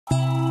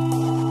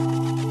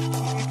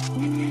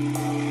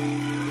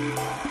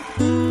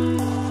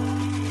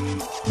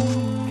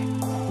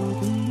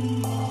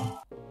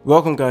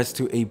Welcome guys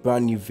to a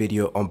brand new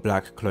video on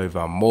Black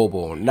Clover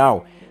Mobile.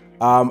 Now,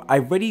 I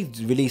already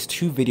released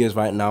 2 videos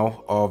right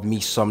now of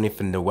me summoning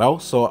for Noelle,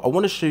 so I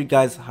want to show you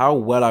guys how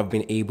well I've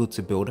been able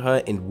to build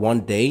her in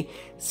one day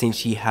since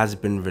she has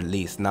been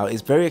released. Now,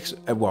 it's very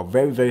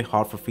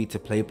hard for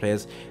free-to-play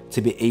players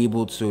to be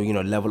able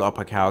to, level up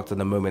a character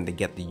the moment they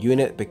get the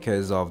unit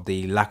because of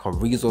the lack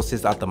of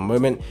resources at the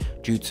moment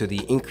due to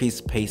the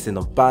increased pacing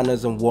of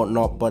banners and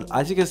whatnot. But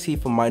as you can see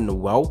from my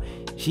Noelle,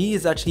 she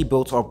is actually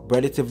built up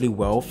relatively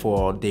well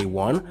for day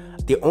 1.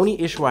 The only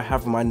issue I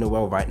have with my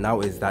Noelle right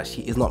now is that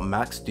she is not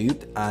max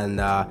duped, and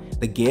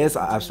the gears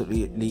are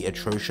absolutely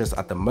atrocious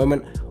at the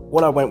moment.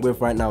 What I went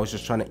with right now is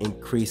just trying to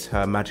increase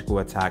her magical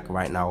attack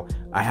right now.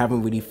 I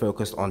haven't really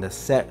focused on the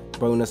set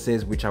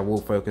bonuses, which I will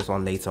focus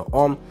on later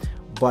on.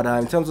 But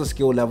in terms of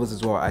skill levels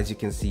as well, as you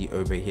can see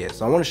over here.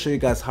 So I want to show you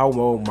guys how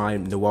well my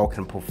Noelle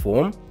can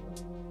perform.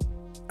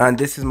 And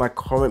this is my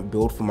current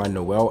build for my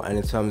Noelle, and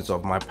in terms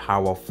of my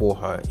power for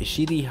her. Is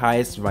she the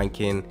highest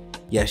ranking?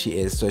 Yeah, she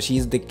is. So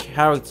she's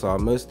the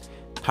most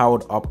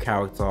powered up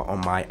character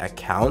on my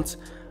account.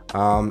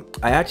 I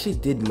actually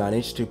did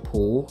manage to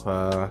pull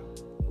her.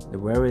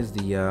 Where is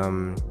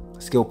the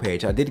skill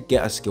page? I did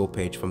get a skill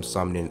page from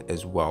summoning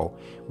as well,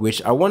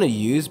 which I want to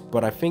use,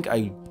 but I think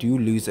I do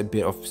lose a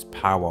bit of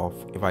power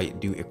if I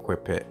do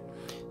equip it.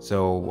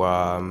 So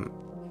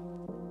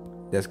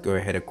let's go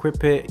ahead and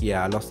equip it.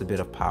 Yeah, I lost a bit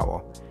of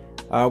power.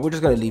 We're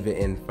just gonna leave it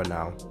in for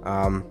now.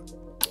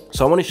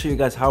 So I want to show you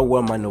guys how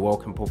well my Noelle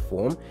can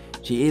perform.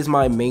 She is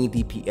my main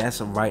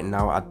DPS right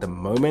now at the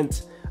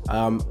moment.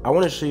 I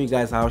want to show you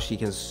guys how she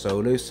can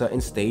solo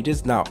certain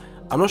stages. Now,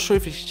 I'm not sure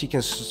if she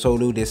can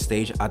solo this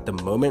stage at the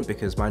moment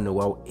because my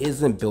Noelle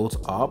isn't built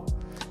up.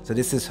 So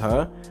this is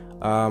her.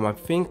 I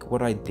think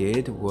what I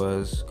did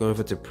was go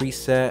over to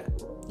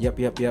preset.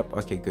 Yep.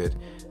 Okay, good.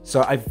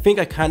 So I think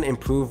I can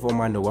improve on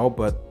my Noelle,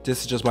 but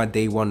this is just my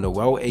day 1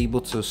 Noelle,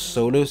 able to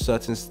solo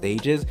certain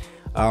stages.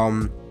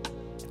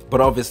 But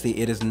obviously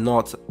it is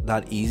not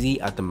that easy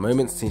at the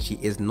moment since she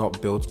is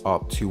not built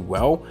up too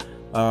well.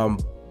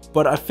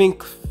 But I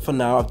think for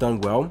now I've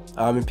done well.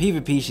 In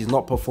PvP she's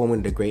not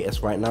performing the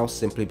greatest right now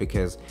simply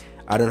because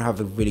I don't have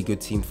a really good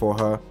team for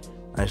her,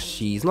 and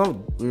she's not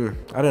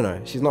I don't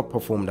know, she's not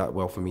performed that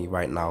well for me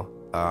right now.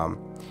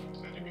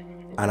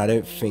 And I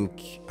don't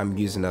think I'm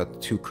using her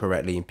too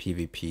correctly in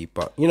PvP,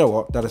 but you know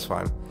what, that is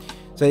fine.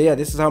 So yeah,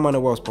 this is how my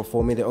Noelle is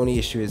performing. The only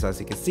issue is, as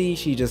you can see,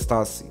 she just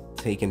starts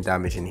taking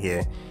damage in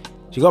here.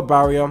 She got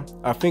barrier.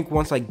 I think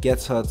once I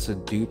get her to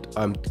duped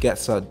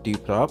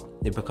up,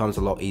 it becomes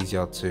a lot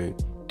easier to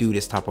do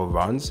this type of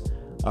runs.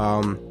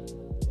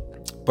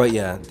 But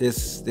yeah,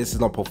 this is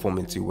not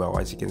performing too well,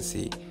 as you can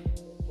see.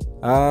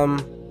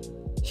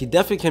 She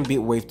definitely can beat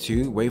wave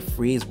 2. Wave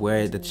 3 is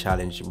where the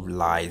challenge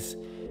lies.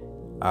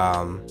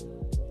 So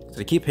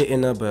they keep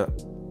hitting her, but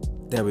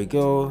there we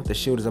go. The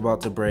shield is about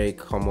to break.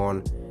 Come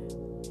on.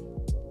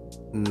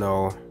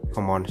 No,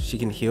 come on. She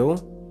can heal,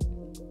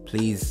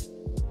 please.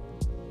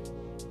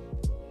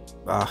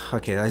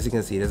 Okay, as you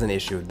can see, there's an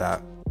issue with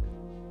that.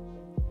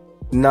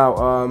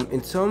 Now,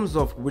 in terms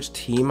of which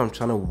team I'm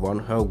trying to run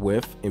her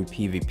with in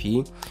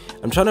PvP,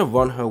 I'm trying to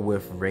run her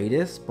with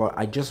Radis, but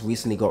I just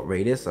recently got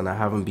Radis and I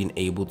haven't been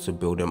able to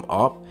build him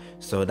up,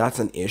 so that's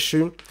an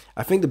issue.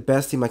 I think the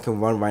best team I can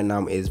run right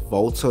now is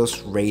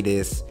Voltus,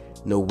 Radis,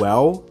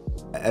 Noelle,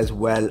 as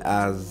well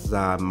as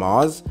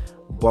Mars,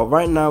 but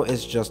right now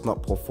it's just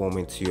not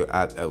performing too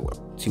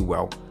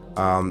well.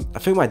 I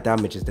think my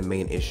damage is the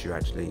main issue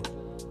actually.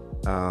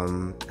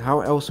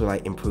 How else will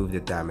I improve the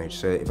damage?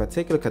 So if I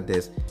take a look at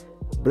this,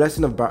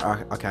 Blessing of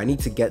okay, I need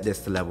to get this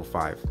to level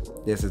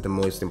 5. This is the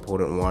most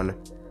important one.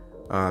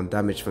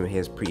 Damage from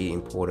here is pretty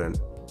important.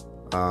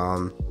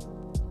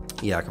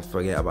 Yeah, I can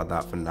forget about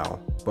that for now,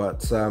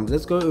 but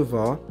let's go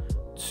over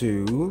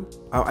to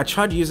I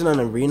tried using an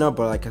arena,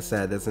 but like I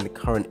said, there's a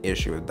current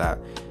issue with that,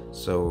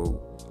 so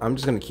I'm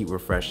just gonna keep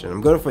refreshing. I'm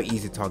going for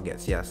easy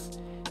targets. Yes,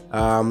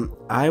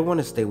 I want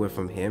to stay away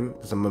from him.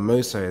 There's a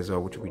Mimosa as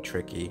well, which will be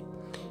tricky.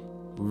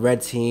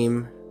 Red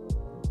team,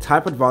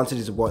 type advantage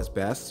is what's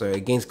best, so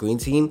against green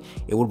team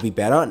it would be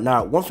better.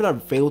 Now, one thing I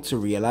failed to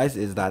realize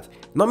is that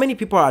not many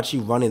people are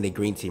actually running the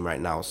green team right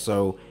now,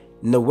 so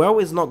Noelle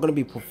is not going to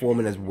be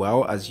performing as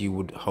well as you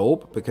would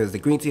hope because the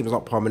green team is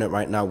not prominent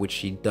right now, which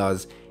she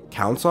does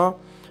counter.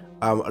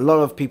 A lot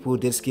of people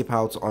did skip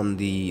out on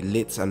the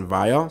Litz and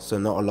Raya, so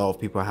not a lot of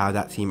people have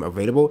that team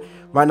available.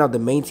 Right now, the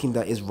main team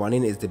that is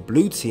running is the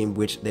blue team,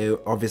 which they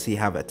obviously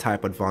have a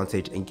type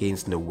advantage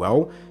against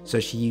Noelle,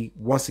 so she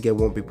once again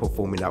won't be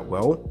performing that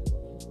well.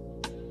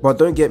 But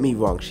don't get me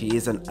wrong, she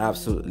is an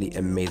absolutely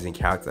amazing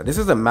character. This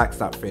is a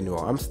maxed out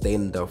Finral. I'm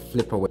staying the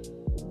flip away.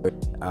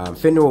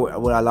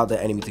 Finral will allow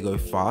the enemy to go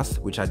fast,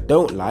 which I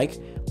don't like,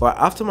 but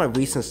after my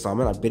recent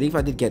summon, I believe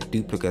I did get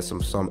duplicates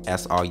from some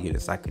SR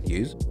units I could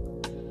use.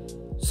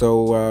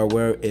 So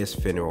where is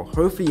Finral?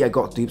 Hopefully I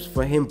got dupes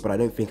for him, but I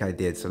don't think I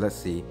did, so let's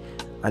see.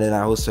 And then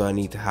I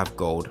need to have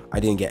gold. I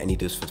didn't get any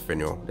dupes for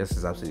Finral. This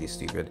is absolutely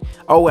stupid.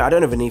 Oh wait, I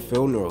don't even need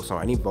Finral, so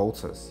I need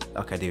Voltus.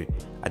 Okay, dude,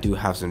 I do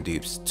have some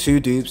dupes. 2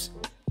 dupes.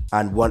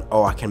 and one,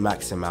 oh, I can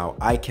max him out.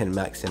 I can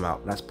max him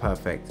out. That's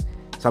perfect.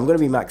 So I'm going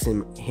to be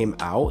maxing him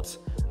out,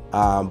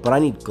 but I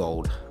need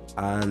gold,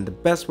 and the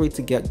best way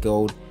to get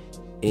gold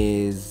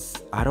is,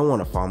 I don't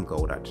want to farm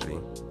gold actually.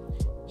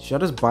 Should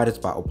I just buy this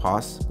battle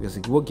pass, because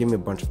it will give me a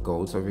bunch of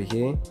golds over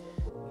here.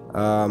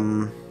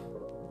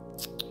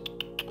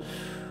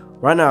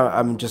 Right now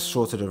I'm just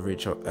shorted of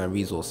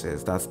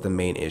resources. That's the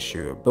main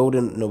issue.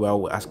 Building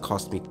Noelle has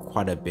cost me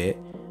quite a bit.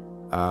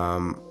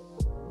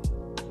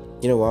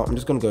 You know what, I'm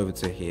just gonna go over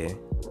to here.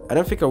 I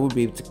don't think I would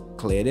be able to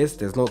clear this.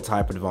 There's no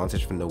type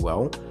advantage for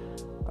Noelle,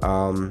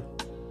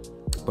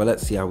 but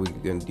let's see how we're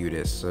gonna do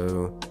this.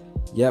 So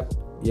yep,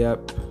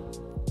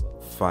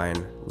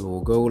 fine, we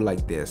will go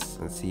like this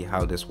and see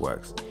how this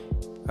works.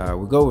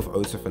 We'll go with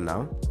Ota for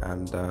now,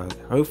 and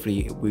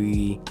hopefully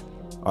we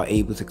are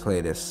able to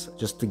clear this,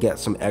 just to get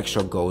some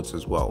extra golds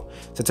as well.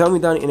 So tell me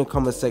down in the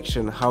comment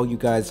section how you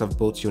guys have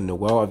built your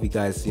Noelle. Have you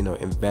guys, you know,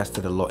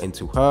 invested a lot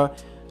into her?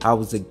 How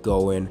is it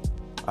going?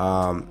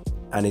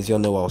 And is your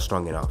Noelle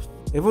strong enough?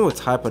 Even with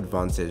type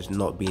advantage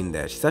not being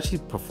there, she's actually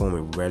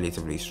performing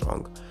relatively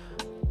strong.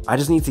 I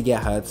just need to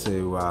get her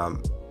to I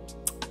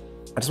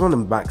just want to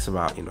max her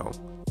out, you know.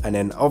 And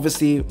then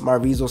obviously my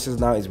resources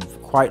now is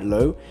quite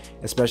low,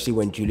 especially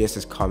when Julius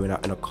is coming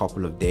out in a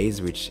couple of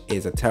days, which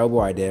is a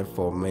terrible idea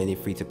for many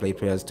free-to-play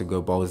players to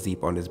go balls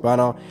deep on this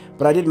banner.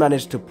 But I did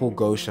manage to pull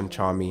Ghosh and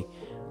Charmy.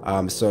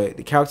 So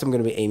the character I'm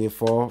going to be aiming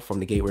for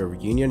from the Gateway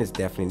Reunion is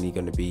definitely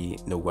going to be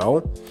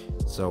Noelle.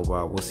 So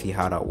we'll see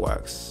how that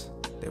works.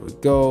 There we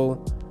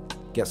go.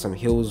 Get some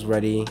heals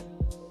ready.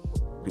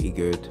 Pretty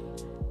good.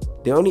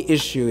 The only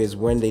issue is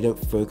when they don't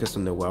focus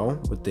on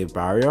Noelle with the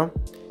barrier.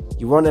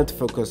 You want them to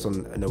focus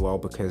on Noelle,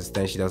 because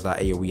then she does that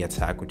AoE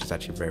attack, which is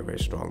actually very, very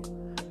strong.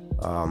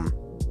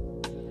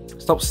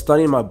 Stop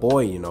stunning my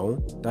boy, you know.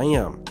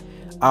 Damn.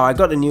 I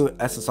got the new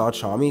SSR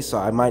Charmy, so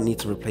I might need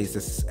to replace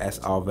this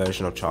SR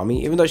version of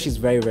Charmy, even though she's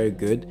very, very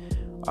good.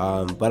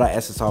 But that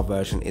SSR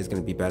version is going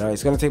to be better.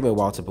 It's going to take me a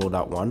while to build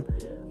that one.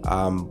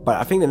 But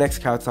I think the next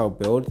character I'll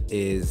build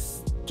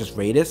is just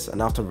Radis,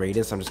 and after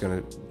Radis I'm just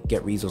going to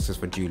get resources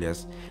for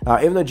Julius.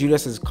 Even though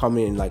Julius is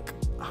coming in like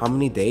how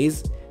many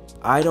days,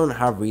 I don't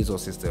have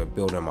resources to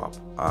build him up.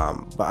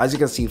 But as you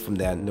can see from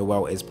there,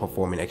 Noelle is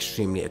performing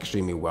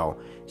extremely well.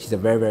 She's a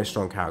very, very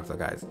strong character,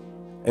 guys.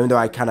 Even though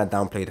I kind of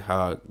downplayed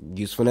her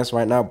usefulness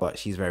right now, but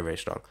she's very, very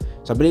strong.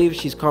 So I believe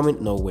she's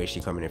coming. No way,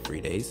 she's coming in 3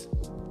 days.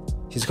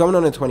 She's coming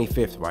on the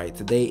 25th, right?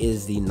 Today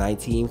is the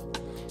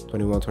 19th,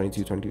 21,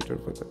 22, 23,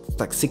 24. It's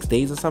like 6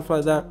 days or something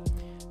like that.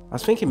 I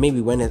was thinking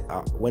maybe when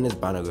his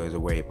banner goes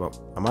away, but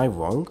am I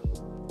wrong?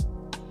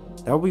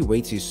 That would be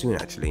way too soon,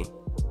 actually.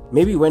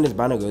 Maybe when his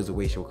banner goes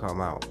away, she'll come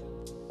out.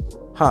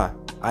 Huh.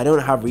 I don't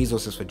have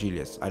resources for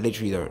Julius. I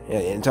literally don't.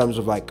 In terms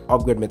of like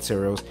upgrade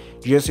materials,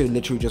 Julius will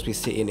literally just be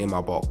sitting in my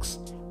box,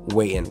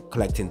 waiting,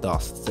 collecting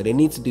dust. So they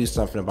need to do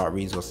something about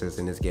resources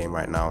in this game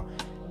right now,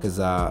 because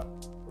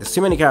there's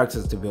too many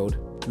characters to build,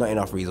 not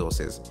enough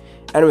resources.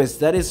 Anyways,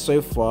 that is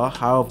so far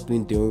how I've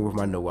been doing with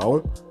my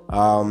Noelle.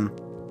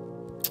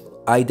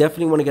 I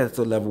definitely want to get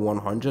to level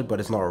 100, but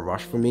it's not a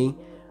rush for me.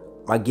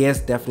 My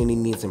gears definitely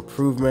needs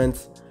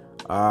improvement.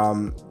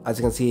 As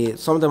you can see,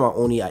 some of them are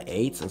only at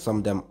 8 and some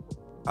of them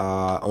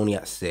are only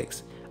at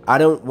 6. I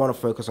don't want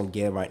to focus on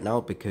gear right now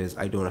because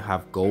I don't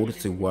have gold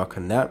to work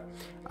on that.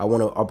 I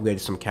want to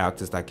upgrade some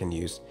characters that I can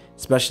use,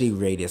 especially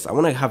Radius. I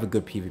want to have a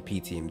good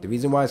PvP team. The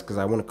reason why is because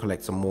I want to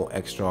collect some more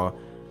extra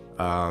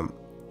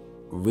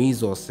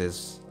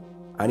resources.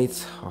 I'm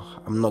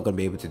not going to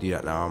be able to do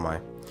that now, am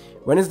I?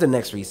 When is the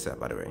next reset,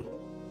 by the way?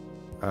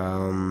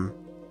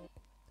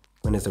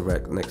 When is the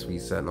next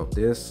reset? Not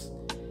this.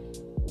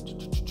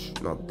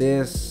 Not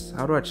this.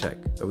 How do I check?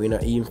 Arena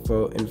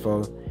info.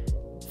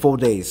 4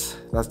 days.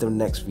 That's the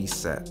next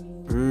reset.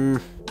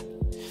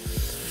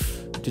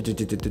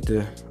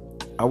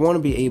 I want to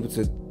be able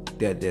to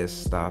get this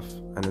stuff,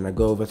 and then I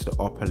go over to the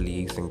upper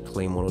leagues and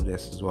claim all of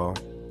this as well.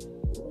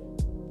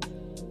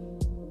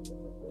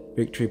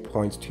 Victory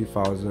points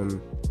 2000.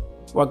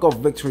 Well, I got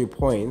victory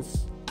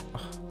points.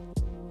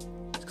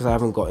 It's because I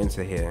haven't got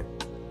into here.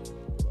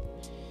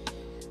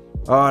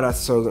 Oh, that's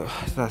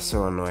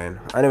so annoying.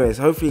 Anyways,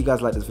 hopefully you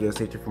guys like this video.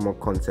 Stay tuned for more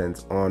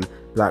content on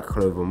Black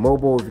Clover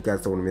Mobile. If you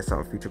guys don't want to miss out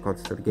on future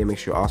content of the game, make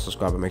sure you are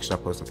subscribed and make sure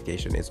that post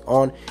notification is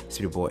on. It's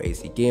your boy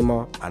AC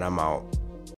Gamer, and I'm out.